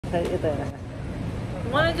खै यता हेर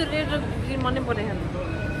मलाई चाहिँ रेड र ग्रीन मनै परेन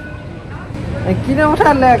किन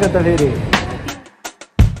उठाएर ल्याएको त फेरि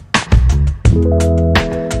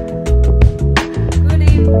गुड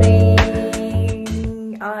इभिनिङ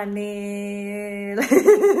अनिल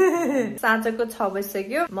साँझको 6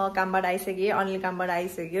 बजिसक्यो म कामबाट आइसकेँ अनिल कामबाट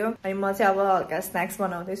आइसक्यो अनि म चाहिँ अब हल्का स्न्याक्स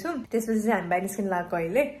बनाउँदैछु त्यसपछि चाहिँ हामी बाहिर निस्किन लागेको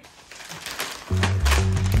अहिले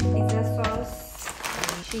pizza sauce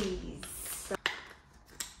cheese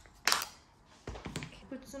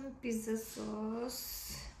put some pizza sauce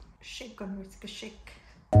shake converts like a shake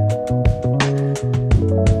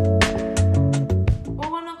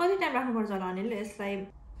ओभनमा कति टाइम राख्नु पर्छ होला अनिल यसलाई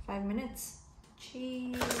 5 minutes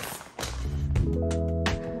cheese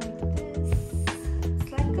it's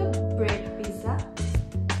like a bread pizza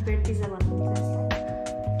बनाउनुपर्छ यसलाई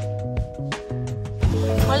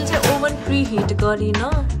मैले चाहिँ ओभन प्रिहिट गरिन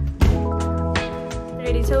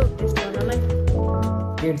रेडी छौ टेस्ट गर्नलाई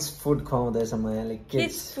किड्स फुड खुवाउँदैछ मायाले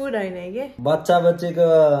किड्स फुड हैन के बच्चा बच्चीको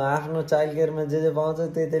आफ्नो चाइल्ड केयरमा जे पाउँछ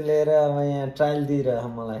त्यही लिएर अब यहाँ ट्रायल दिइरह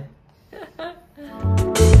मलाई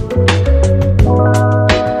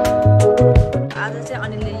आज चाहिँ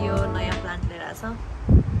अनिलले यो नयाँ प्लान्ट लिएर आछ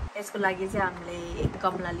यसको लागि चाहिँ हामीले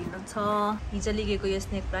गमला लिनु छ हिजो लिएको यो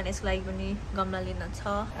स्नेक प्लान्ट यसको लागि पनि गमला लिनु छ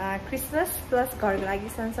क्रिसमस प्लस घरको लागि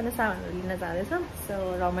सानो सामानहरू लिन जाँदैछ सो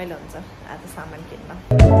रमाइलो हुन्छ आज सामान किन्न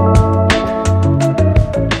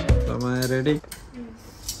तपाईँ रेडी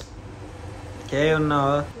के हुन्न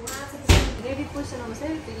हो रेडी पोजिसन आउँछ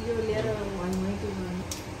यो लिएर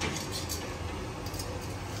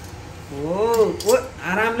ओ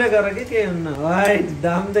आरामले गर के हुन्न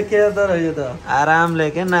एकदम त के त यो त आरामले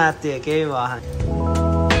के नात्यो केही भएन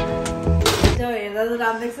हेर्दा त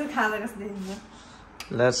राम्रो देख्छ खाँदा कस्तो देखिन्छ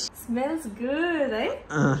लेट्स स्मेल्स गुड है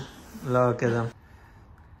ल के जाम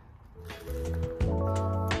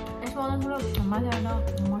यसमा थोरै माथि आएर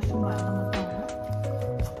मसरुम हाल्दा मात्र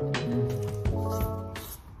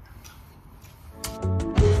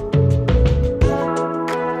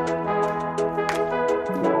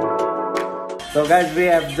So guys, we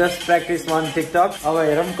have just practiced on TikTok. अब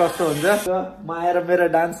हेरौँ कस्तो हुन्छ म आएर मेरो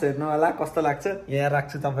डान्स हेर्नु होला कस्तो लाग्छ यहाँ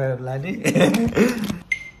राख्छु तपाईहरुलाई नि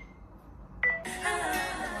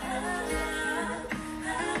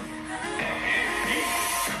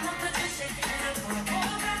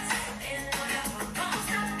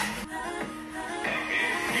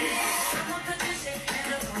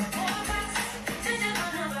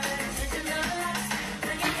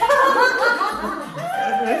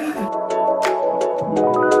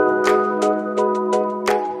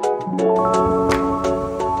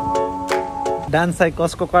डान्स चाहिँ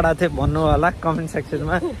कसको कडा थियो भन्नु होला कमेन्ट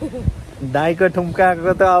सेक्सनमा दाइको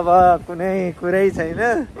ठुम्काको त अब कुनै कुरै छैन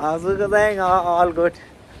हजुरको चाहिँ अल गुड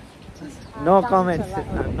नो कमेन्ट्स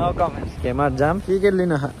केमा जाम के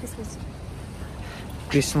लिन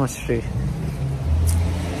क्रिसमस ट्री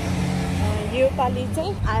यो पालि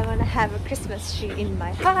चाहिँ I want have a Christmas tree in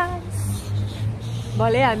my house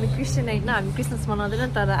भले हामी क्रिस्चियन होइन हामी क्रिसमस मनाउँदैन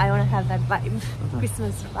तर I want have that vibe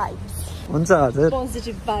Christmas vibes हुन्छ हजुर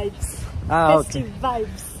positive vibes okay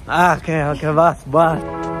vibes okay bas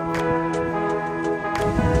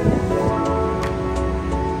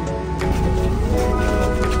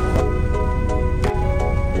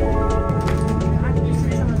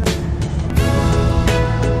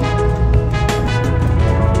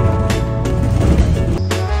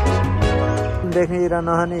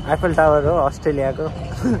देखिरहनु हो नि आइफल टावर हो अस्ट्रेलियाको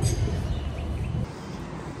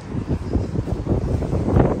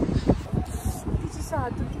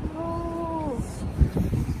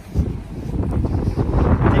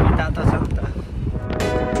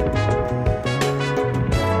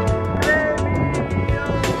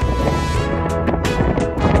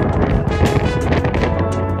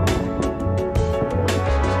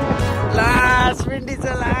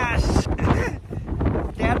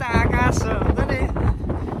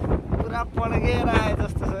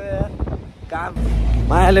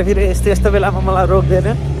मायाले फेरि यस्तो बेलामा मलाई रोक्दैन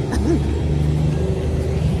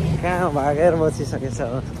कहाँ भागेर बसिसकेछ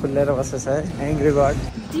फुलेर बसेछ है एङ्ग्री बर्ड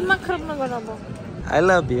दिमाग खराब नगर अब आई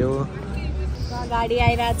लभ यु गाडी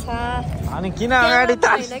आइराछ अनि किन अगाडि त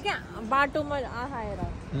हैन के बाटोमा आएर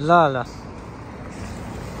ल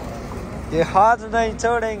ये हाथ नहीं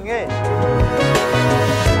छोडेंगे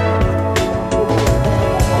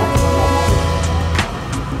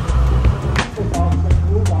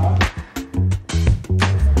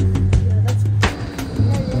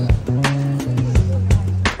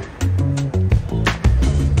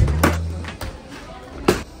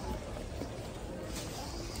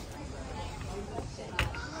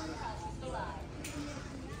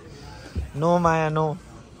No Maya, no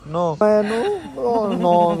no no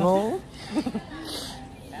no no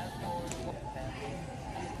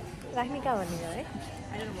राख्ने कहाँ भन्ने है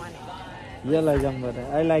यो लैजाउँ बरु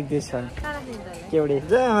आई लाइक दिस वान केवडे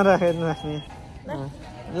जहाँ राखेर राख्ने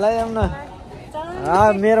लैजाउँ न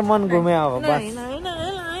मेरो मन घुम्यो अब बस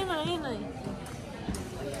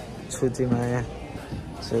छुची माया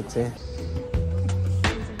छुची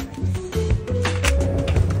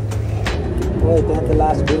ओ त्यहाँ त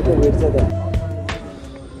लास्ट भिडको भिड छ त्यहाँ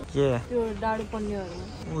के त्यो डाडु पन्नेहरु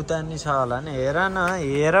उता नि छ होला नि हेर न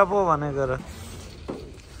हेर पो भनेको र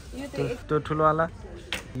त्यो ठुलो वाला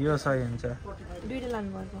यो सही हुन्छ दुईटा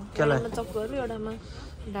लानुपर्छ केलाई एउटामा चक्कुहरू एउटामा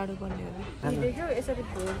डाडु पन्नेहरु देख्यौ यसरी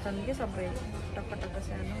फोड्छन् के सबै टक्क टक्क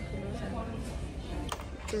सानो ठुलो सानो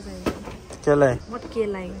त्यो चाहिँ केलाई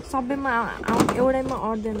मटकेलाई सबैमा एउटैमा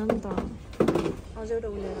अट्दैन नि त अझ एउटा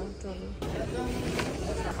उलेर चल्नु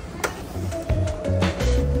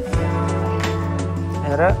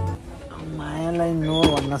हेर मायालाई नो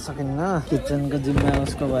भन्न सकिन्न किचनको जिम्मा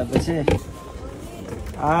उसको भएपछि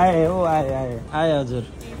आए हो आए हजुर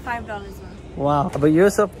 $5 वा अब यो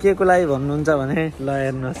सब के को लागि भन्नुहुन्छ भने ल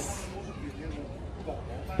हेर्नुहोस्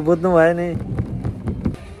बुझ्नु भयो नि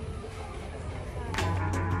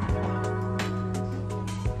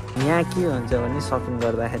यहाँ के हुन्छ भने सपिङ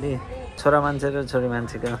गर्दाखेरि छोरा मान्छे र छोरी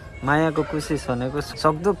मान्छेको मायाको कोसिस भनेको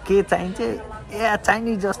सक्दो के चाहिन्छ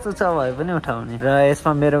चाहिने जस्तो छ भए पनि उठाउने र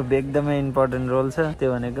यसमा मेरो एकदमै इम्पोर्टेन्ट रोल छ त्यो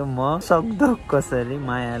भनेको म सक्दो कसरी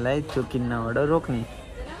मायालाई त्यो किन्नबाट रोक्ने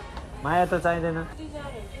माया त चाहिँदैन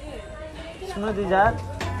स्मृति जार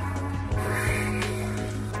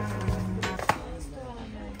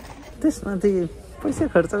त्यसमाथि पैसा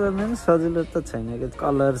खर्च गर्ने पनि सजिलो त छैन कि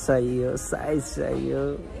कलर चाहियो साइज चाहियो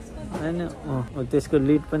होइन त्यसको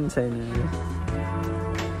लिड पनि छैन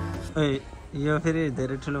यो फेरि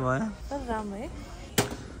धेरै ठुलो भयो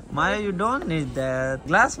माया यु डोन्ट निड द्याट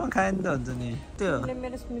ग्लासमा खायो नि त हुन्छ नि त्यो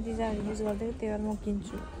मेरो स्मृति जार युज गर्दै त्यही भएर म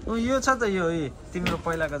किन्छु यो छ त यो तिम्रो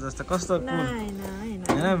पहिलाको जस्तो कस्तो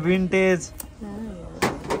होइन भिन्टेज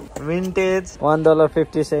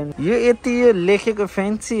 $1.50 यो यति यो लेखेको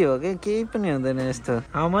फ्यान्सी हो कि केही पनि हुँदैन यस्तो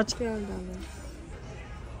हाउ मच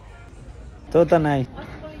त्यो त नाइ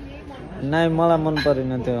मलाई मन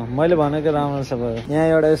परेन त्यो मैले भनेको राम्रो छ भयो यहाँ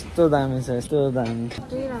एउटा यस्तो दामी छ यस्तो दामी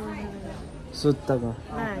सुत्ताको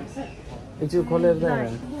एकचोटि खोलेर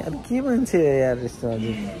यार के मान्छे यार यस्तो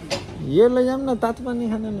हजुर यो लैजाउँ न तातो पानी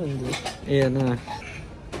खान हुन्छ ए होइन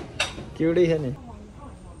केवडै खाने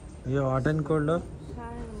यो हट एन्ड कोल्ड हो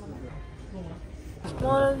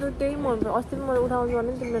मलाई त त्यही मन पर्छ अस्ति मैले उठाउँछु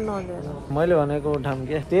भने तिमीले नदिएर मैले भनेको उठाऊँ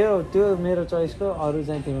के त्यो मेरो चोइसको अरू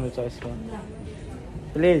चाहिँ तिम्रो चोइसको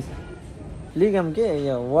प्लिज लिगम के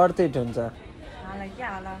यो वर्थ इट हुन्छ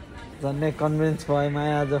झन्डै कन्भिन्स भयो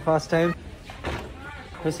माया आज फर्स्ट टाइम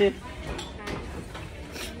खुसी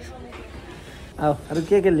अब अरू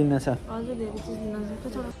के लिन छ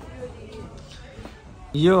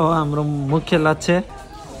यो हो हाम्रो मुख्य लक्ष्य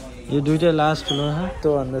यो दुईटै लास्ट फ्लोर हो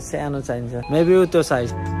त्योभन्दा सानो चाहिन्छ मेबी त्यो साइज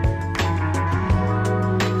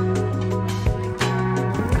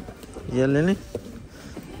यसले नि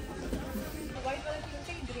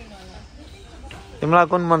तिमीलाई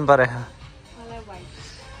कुन मन परे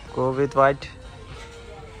गो विथ वाइट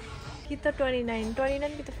कि त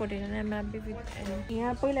 29 कि त 49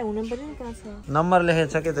 यहाँ पहिला हुनु पर्यो नि कहाँ छ नम्बर लेखेको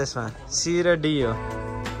छ के त्यसमा सी र डी हो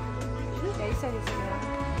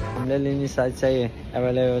हामीले लिने साइज चाहिँ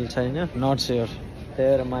एभाइलेबल छैन नट स्योर त्यही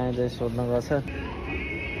भएर माया चाहिँ सोध्न गएको छ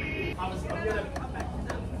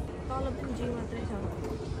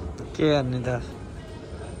के गर्ने त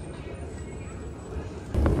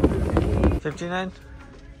 59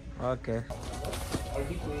 ओके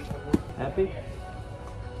ह्याप्पी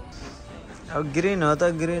अब ग्रीन हो त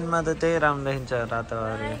ग्रीनमा त त्यही राम्रो देखिन्छ रातो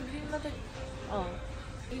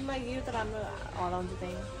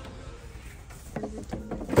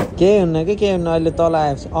केही हुन्न कि केही हुन्न अहिले तल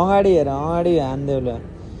आएपछि अगाडि हेर अगाडि हान्देऊ ल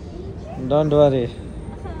डोन्ट वरी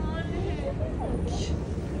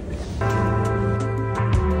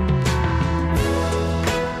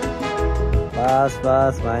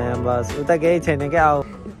बस माया बस उता केही छैन क्या आऊ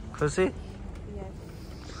खुसी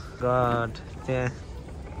गड त्यहाँ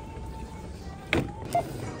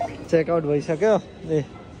चेकआउट भइसक्यो ए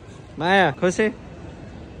माया खुसी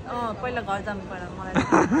पहिला घर जानु पर्यो मलाई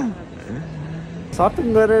सपिङ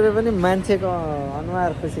गरेर पनि मान्छेको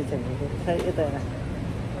अनुहार खुसी छैन यता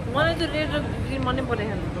मलाई त रेड र ग्रीन मनै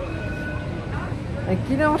परेन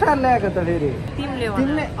किन उठाएर ल्याएको त फेरि तिमीले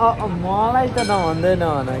मलाई त नभन्दैन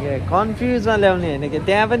भन के कन्फ्युजमा ल्याउने होइन कि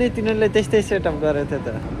त्यहाँ पनि तिनीहरूले त्यस्तै सेटअप गरेको थियो त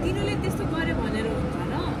तिनीहरूले त्यस्तो गरे भनेर हुन्छ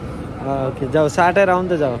न ओके जाऊ साटेर आउनु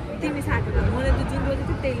त जाऊ तिमी साटेर मलाई त जुन रोज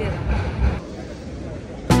त्यही लिएर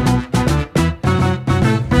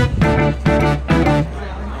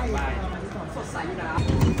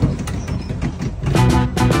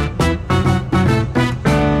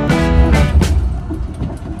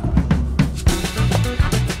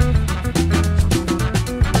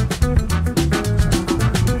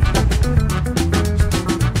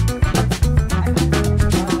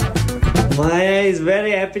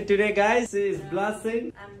happy today, guys. She is blushing.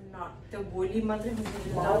 I'm not. त्यो भोलि मात्रै ल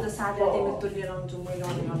त साथीले तिमी त लिएर आउँछु मैले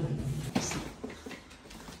आउने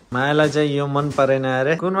मायालाई चाहिँ यो मन परेन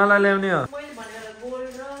अरे कुन वाला ल्याउने हो मैले भनेर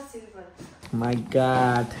गोल्ड र सिल्भर My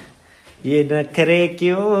God ये नखरे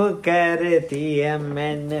क्यों करती है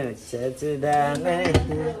मैंने सजदाने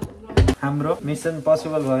हाम्रो मिशन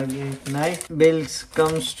पसिबल भयो कि नाइ bills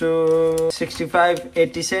comes to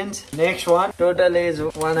 65.80 cents next one total is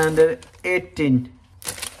 118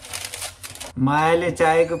 मायाले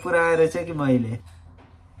चाहेको पुरा रहेछ कि मैले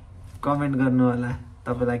कमेन्ट गर्नु होला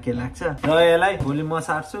तपाईलाई के लाग्छ र यसलाई भोलि म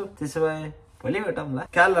साट्छु त्यसो भए भोलि भेटौँला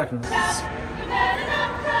ख्याल राख्नु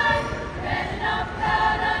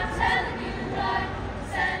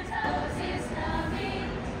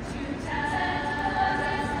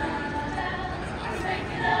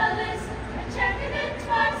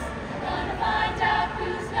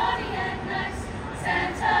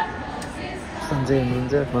सन्चै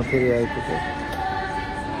हुनुहुन्छ म फेरि आइपुगेँ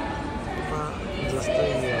जस्तै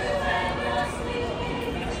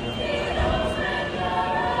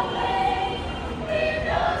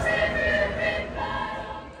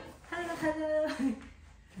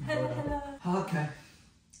Okay,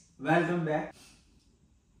 welcome back.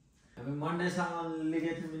 हामी मन्डेसँग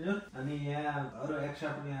लिगेट मिल्यो अनि यहाँ अरू एक्स्ट्रा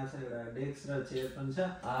पनि यहाँ छ एउटा डेस्क र चेयर पनि छ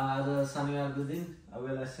आज शनिबारको दिन अब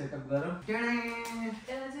यसलाई सेटअप गरौँ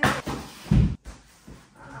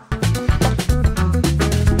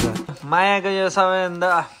मायाको यो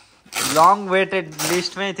सबैभन्दा लङ वेटेड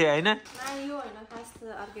लिस्टमै थियो होइन यो होइन खास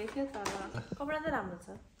अर्कै थियो तर कपडा त राम्रो छ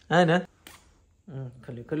होइन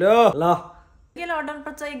खोल्यो खोल्यो ल केले अर्डर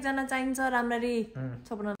पर्छ एकजना चाहिन्छ राम्ररी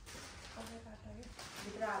सपना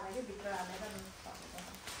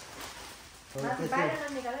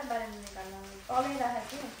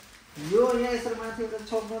यो यहाँ यसरी माथि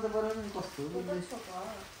छोप्नु त परेन नि कस्तो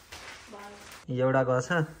एउटा गछ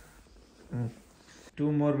टु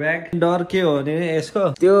मोर ब्याग डर के हो भने यसको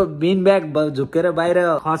त्यो बिन ब्याग झुक्केर बाहिर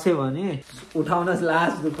खस्यो भने उठाउन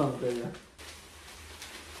लास्ट दुखाउँछ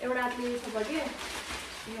एउटा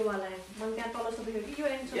यो वाला मन त्यहाँ तल सोधेको कि यो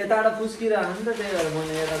यताबाट फुस्किरह नि त त्यही भएर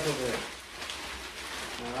मैले यता सोधेँ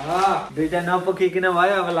दुईटा नपुकिकन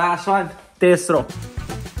भयो अब लास्ट वान तेस्रो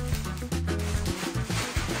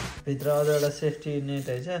भित्र अझ एउटा सेफ्टी नेट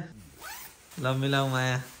है ल मिलाऊ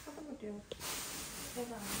माया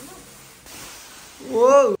ओ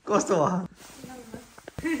कस्तो भयो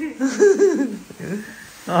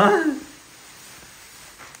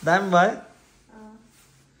दामी भयो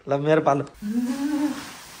ल मेरो पालो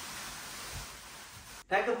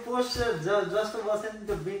ठ्याक्कै पोस्टर जस्तो बस्यो नि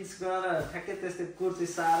त्यो बिन्स गरेर ठ्याक्कै त्यस्तै कुर्ती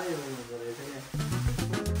साह्रै हुँदो रहेछ क्या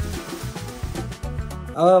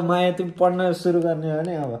अब माया तिमी पढ्न सुरु गर्ने हो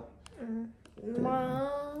नि अब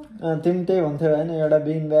तिमी त्यही भन्थ्यौ होइन एउटा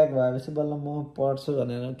बिन ब्याग भएपछि बल्ल म पढ्छु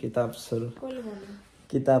भनेर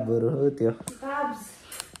किताबहरू हो त्यो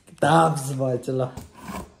किताब भएछ ल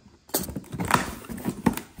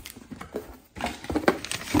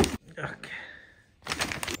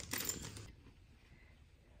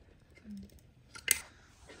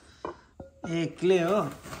क्ले हो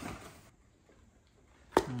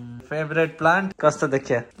फेभरेट प्लान्ट कस्तो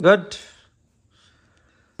देखियो good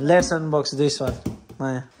let's unbox this one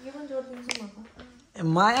माया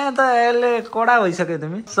माया त यसले कडा भइसक्यो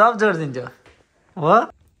तिमी सब जोडिदिन्छौ हो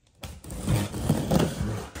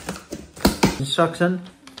इन्स्ट्रक्सन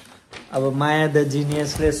अब माया द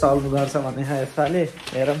जिनियसले सल्भ गर्छ भने यसपालि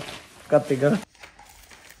हेरौँ कतिको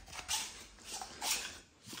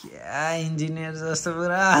क्या इन्जिनियर जस्तो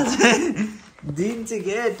पुरा दिन्छु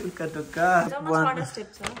के टुक्का टुक्का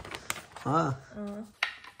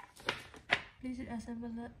Please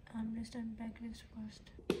assemble the armrest and backrest first.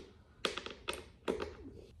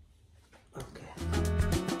 Okay.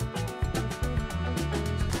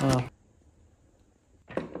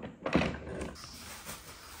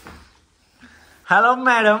 Hello,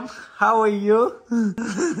 madam. How are you?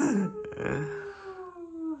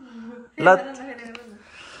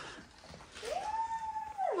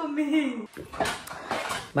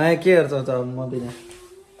 माया के गर्छौ त म बिना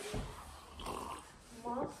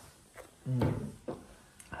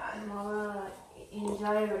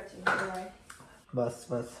बस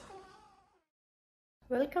बस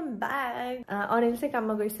वेलकम ब्याक अनिल चाहिँ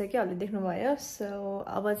काममा गइसक्यो अहिले देख्नुभयो सो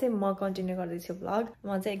अब चाहिँ म कन्टिन्यू गर्दैछु भ्लग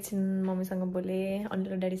म चाहिँ एकछिन मम्मीसँग बोलेँ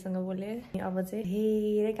अनिलको ड्याडीसँग बोलेँ अब चाहिँ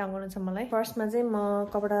धेरै काम गर्नु छ मलाई फर्स्टमा चाहिँ म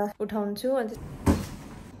कपडा उठाउँछु अनि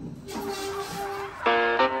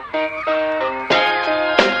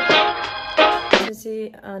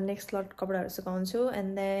नेक्स्ट लट कपडाहरू सुकाउँछु एन्ड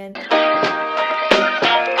देन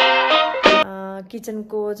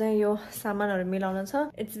किचनको चाहिँ यो सामानहरू मिलाउन छ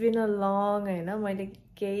इट्स बिन अ लङ हैन मैले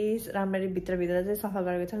केही राम्ररी भित्र चाहिँ सफा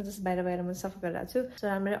गरेको छैन जस्ट बाहिर म सफा गरिरहेको छु सो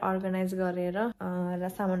राम्ररी अर्गनाइज गरेर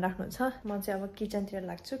सामान राख्नु छ म चाहिँ अब किचनतिर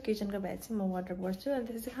लाग्छु किचनको बाहेक चाहिँ म वार्डरोब गर्छु अनि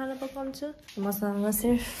त्यसपछि खाना पकाउँछु मसँग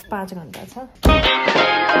सिर्फ 5 घण्टा छ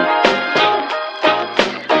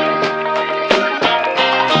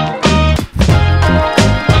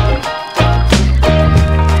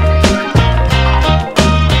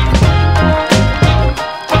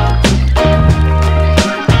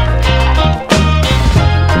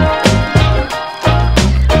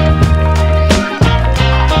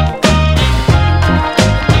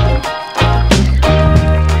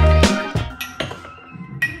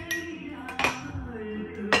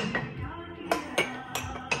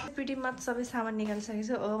सबै सामान निकालिसकेको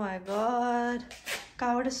छु ओ माय गॉड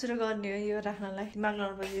कहाँबाट सुरु गर्ने हो यो राख्नलाई दिमाग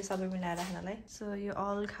लगाउनुपर्छ यो सबै मिलाएर राख्नलाई सो यो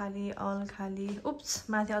अल खाली उप्स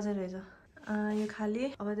माथि अझै रहेछ यो खाली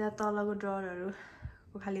अब त्यहाँ तलको ड्ररहरू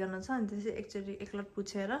खाली गर्न छ अनि त्यसपछि एकचोटि एकलट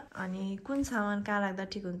पुछेर अनि कुन सामान कहाँ राख्दा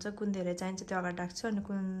ठिक हुन्छ कुन धेरै चाहिन्छ त्यो अगाडि राख्छु अनि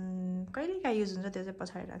कुन कहिले कहाँ युज हुन्छ त्यो चाहिँ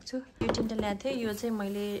पछाडि राख्छु यो तिनवटा ल्याएको थिएँ यो चाहिँ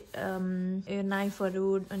मैले यो नाइफहरू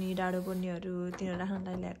अनि डाडो बोर्नेहरू तिनीहरू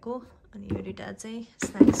राख्नलाई ल्याएको अनि यो दुईटा चाहिँ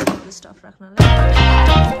स्न्याक्सको स्टफ राख्नलाई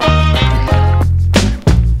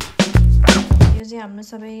यो चाहिँ हाम्रो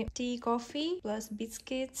सबै टी कफी प्लस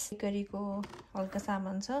बिस्किट्स बेकरीको हल्का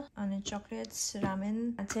सामान छ अनि चकलेट्स रामेन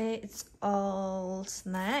चाहिँ इट्स अल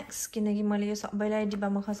स्न्याक्स किनकि मैले यो सबैलाई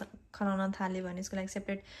डिब्बामा खनाउन थालेँ भने यसको लागि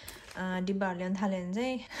सेपरेट डिब्बाहरू ल्याउन थाल्यो भने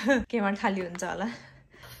चाहिँ केमा खाली हुन्छ होला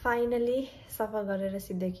फाइनली सफा गरेर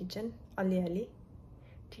सिधै किचन अलिअलि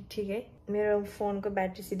ठीक है मेरो फोनको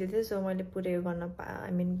ब्याट्री सिधै थियो सो मैले पुरै गर्न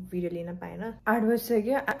आई मिन भिडियो लिन पाएन 8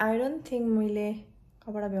 बजिसक्यो आई डोन्ट थिङ्क मैले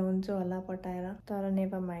कपडा भ्याउँछु होला पटाएर तर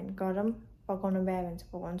नेभर माइन्ड गरम पकाउनु भ्यायो भने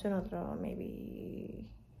चाहिँ पकाउँछु नत्र मेबी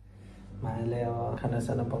मायाले अब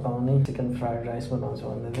खानासाना पकाउने चिकन फ्राइड राइस बनाउँछु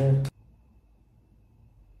भन्दै थियो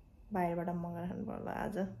बाहिरबाट मगाएर खानु पर्ला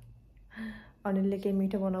आज अनिलले केही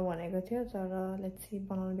मिठो बनाऊ भनेको थियो तर लेट्स सी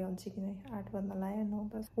बनाउनु भ्याउँछ कि नै 8 बज्न लाग्यो 9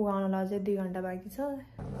 10 उ आउनलाई अझै 2 घण्टा बाँकी छ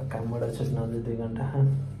कामबाट छुट्न अझै 2 घण्टा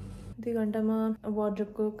 2 घण्टामा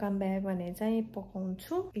वार्डरोबको काम भ्यायो भने चाहिँ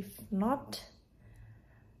पकाउँछु if not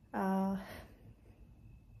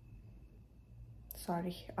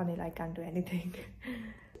sorry Anil I can't do anything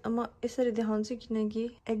म यसरी देखाउँछु किनकि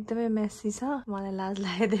एकदमै मेसी छ मलाई लाज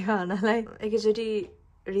लाग्यो देखाउनलाई एकैचोटि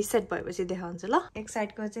रिसेट भएपछि देखाउँछु ल एक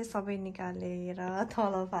साइडको चाहिँ सबै निकालेर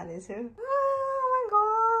तल फालेछु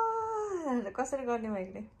कसरी गर्ने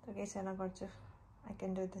मैले त केही छैन गर्छु आई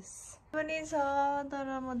क्यान डु दिस पनि छ तर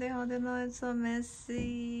म देखाउँदैन इट्स सो मेसी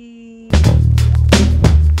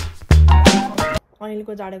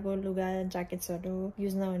अनिलको जाडोको लुगा ज्याकेट्सहरू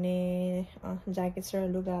युज नहुने ज्याकेट्स र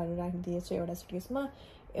लुगाहरू राखिदिएछु एउटा सुटकेसमा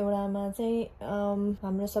एउटामा चाहिँ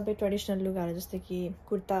हाम्रो सबै ट्रेडिसनल लुगाहरू जस्तै कि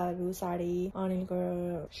कुर्ताहरू साडी अनिलको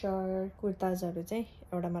सर्ट कुर्ताजहरू चाहिँ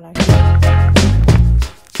एउटामा राख्छु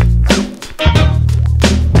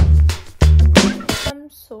I'm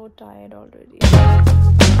so tired already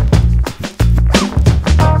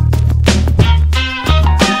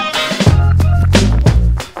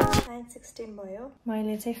 9:16 भयो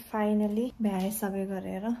मैले चाहिँ फाइनली भ्याए सबै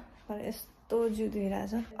गरेर तर यस्तो जिउ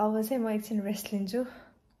दुइरहेछ अब चाहिँ म एकछिन रेस्ट लिन्छु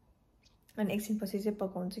अनि एकछिन पछि चाहिँ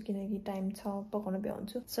पकाउँछु किनकि टाइम छ पकाउन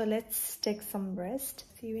भ्याउँछु so let's take some rest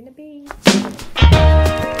C you in a bit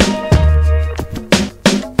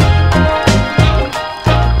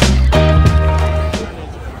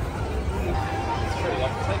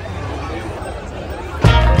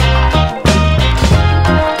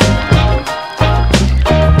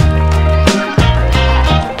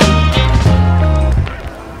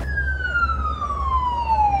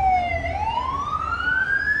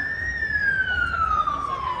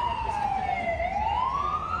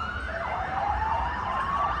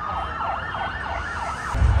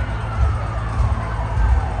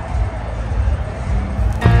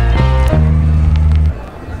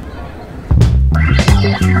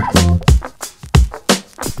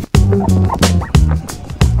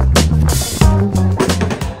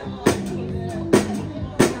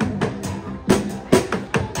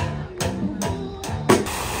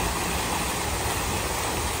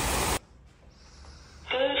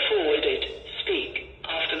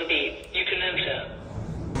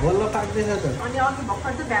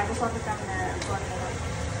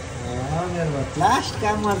last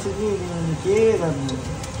काम गर्छु कि के गर्नु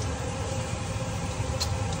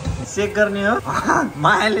चेक गर्ने हो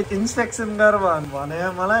मायाले इन्स्पेक्सन गर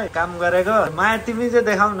भन्यो मलाई काम गरेको माया तिमी चाहिँ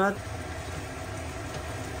देखाउ न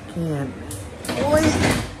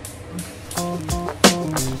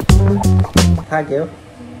थाक्यो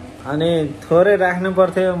अनि थोरै राख्नु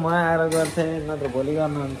पर्थ्यो म आएर गर्थे नत्र भोलि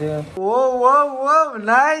गर्नुहुन्थ्यो ओ ओ ओ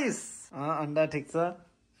नाइस अन्डा ठिक छ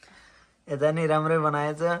यता नि राम्रै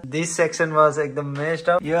बनाएछ दिस सेक्सन वाज एकदम बेस्ट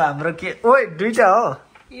हो यो हाम्रो के ओइ दुईटा हो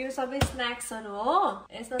यो सबै स्न्याक्सहरु हो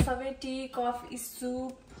यसमा सबै T coffee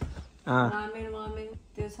soup ramen women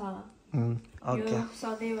त्यो छ ओके यो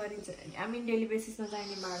सधैँभरि हामी डेली बेसिसमा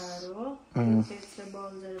चाहिने भाँडाहरू हो त्यसले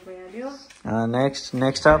बाउल्सहरु भइहाल्यो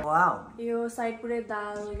नेक्स्ट अप वाउ यो साइड पुरै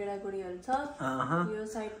दाल गेडागुडीहरु छ यो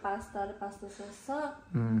साइड पास्ता र पास्ता सस छ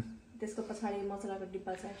त्यसको पछाडि मसलाको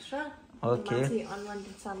डिब्बा छ एक्स्ट्रा ओके माथि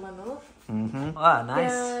अनवान्टेड सामान हो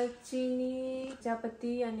नाइस चिनी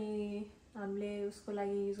चियापत्ती अनि हामीले उसको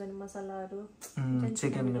लागि युज गर्ने मसलाहरू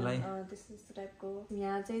चिकनको लागि त्यस्तो टाइपको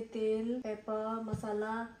यहाँ चाहिँ तेल पेपर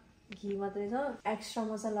मसला घी मात्रै छ एक्स्ट्रा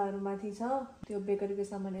मसलाहरू माथि छ त्यो बेकरीको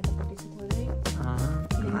सामान यतापट्टि छ थोरै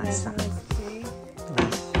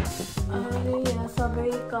अनि यहाँ सबै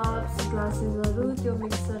कप्स ग्लासेसहरू त्यो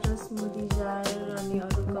मिक्सर र स्मुदी जार अनि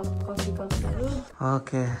अरू कफी कप्सहरू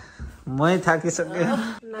ओके मै थाकिसके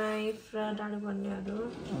नाइफ र डाँडो पर्नेहरू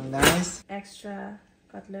नाइस एक्स्ट्रा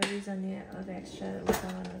कटलरिज अनि अरू एक्स्ट्रा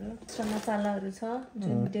सामानहरू एक्स्ट्रा मसलाहरू छ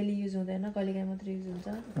जुन डेली युज हुँदैन कहिलेकाहीँ मात्रै युज हुन्छ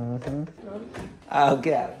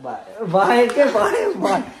ओके भाइ के भयो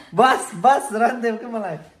बस बस रान्देऊ के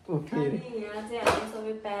मलाई यहाँ चाहिँ हाम्रो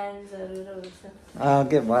सबै प्यान्सहरू र छ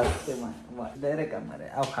ओके बस धेरै काम गरे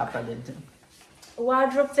अब खापा दिन्छु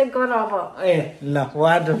वार्डरोब चेक गर अब ए ल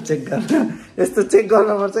वार्डरोब चेक गर यस्तो चेक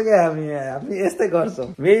गर्नुपर्छ कि हामी यस्तै गर्छौँ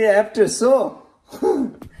वी हेभ टु सो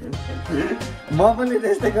म पनि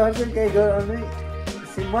त्यस्तै गर्छु केही गर्नु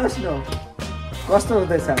मस्ट नो कस्तो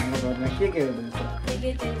हुँदैछ हाम्रो घरमा के हुँदैछ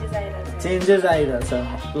चेन्जेस आइरहेछ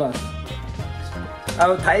प्लस अब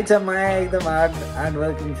थाहै छ माया एकदम हार्ड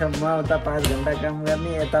वर्किङ छ म उता 5 घन्टा काम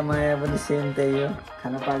गर्ने यता माया पनि सेम त्यही हो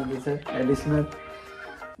खाना पाक्दैछ एडिसनल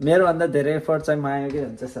मेरोभन्दा धेरै एफर्ट चाहिँ मायाकै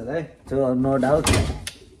हुन्छ सर है जो नो डाउट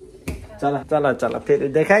चल चल चल फेरि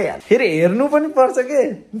देखाइहाल फेरि हेर्नु पनि पर्छ कि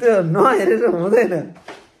त्यो नहेरेर हुँदैन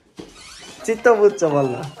चित्त बुझ्छ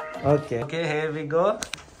बल्ल okay okay here we go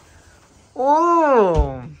ओ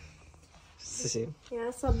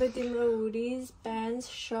यहाँ सबै तिम्रो हुडीज प्यान्ट्स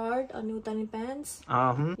शर्ट अनि उतानी प्यान्ट्स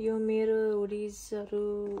यो मेरो हुडीजहरू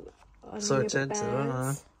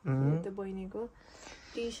त्यो बहिनीको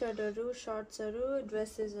टी सर्टहरू सर्ट्सहरू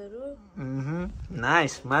ड्रेसेसहरू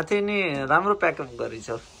नाइस माथि नि राम्रो प्याकअप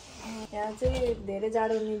गरिछौ यहाँ चाहिँ धेरै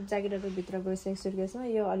जाडो हुने ज्याकेटहरू भित्र गइसकेको सुर्केसमा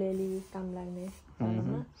यो अलिअलि काम लाग्ने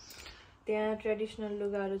त्यहाँ ट्रेडिसनल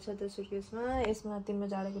लुगाहरू छ त्यो सुर्केसमा यसमा तिम्रो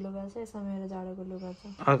जाडोको लुगा छ यसमा मेरो जाडोको लुगा छ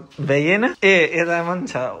भइएन ए यता पनि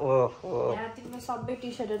छ ओहो यहाँ तिम्रो सबै टी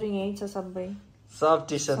सर्टहरू यहीँ छ सब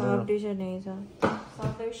टी सर्ट यहीँ छ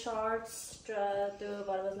सबै सर्ट्स त्यो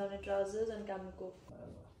घर बस्ने ट्राउजर्स अनि कामको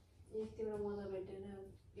तिम्रो मजा भेटेन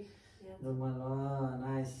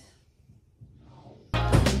नाइस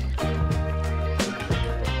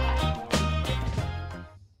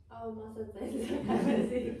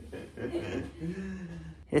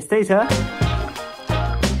यस्तै छ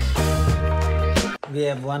we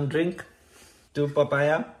have one drink 2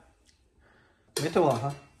 papaya मिठो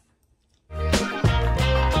भयो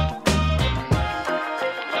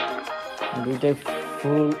दुईटै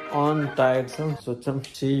फुल अन टायर्ड छौँ सोच्छौँ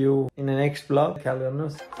see you in the next vlog ख्याल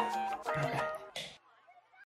गर्नुहोस्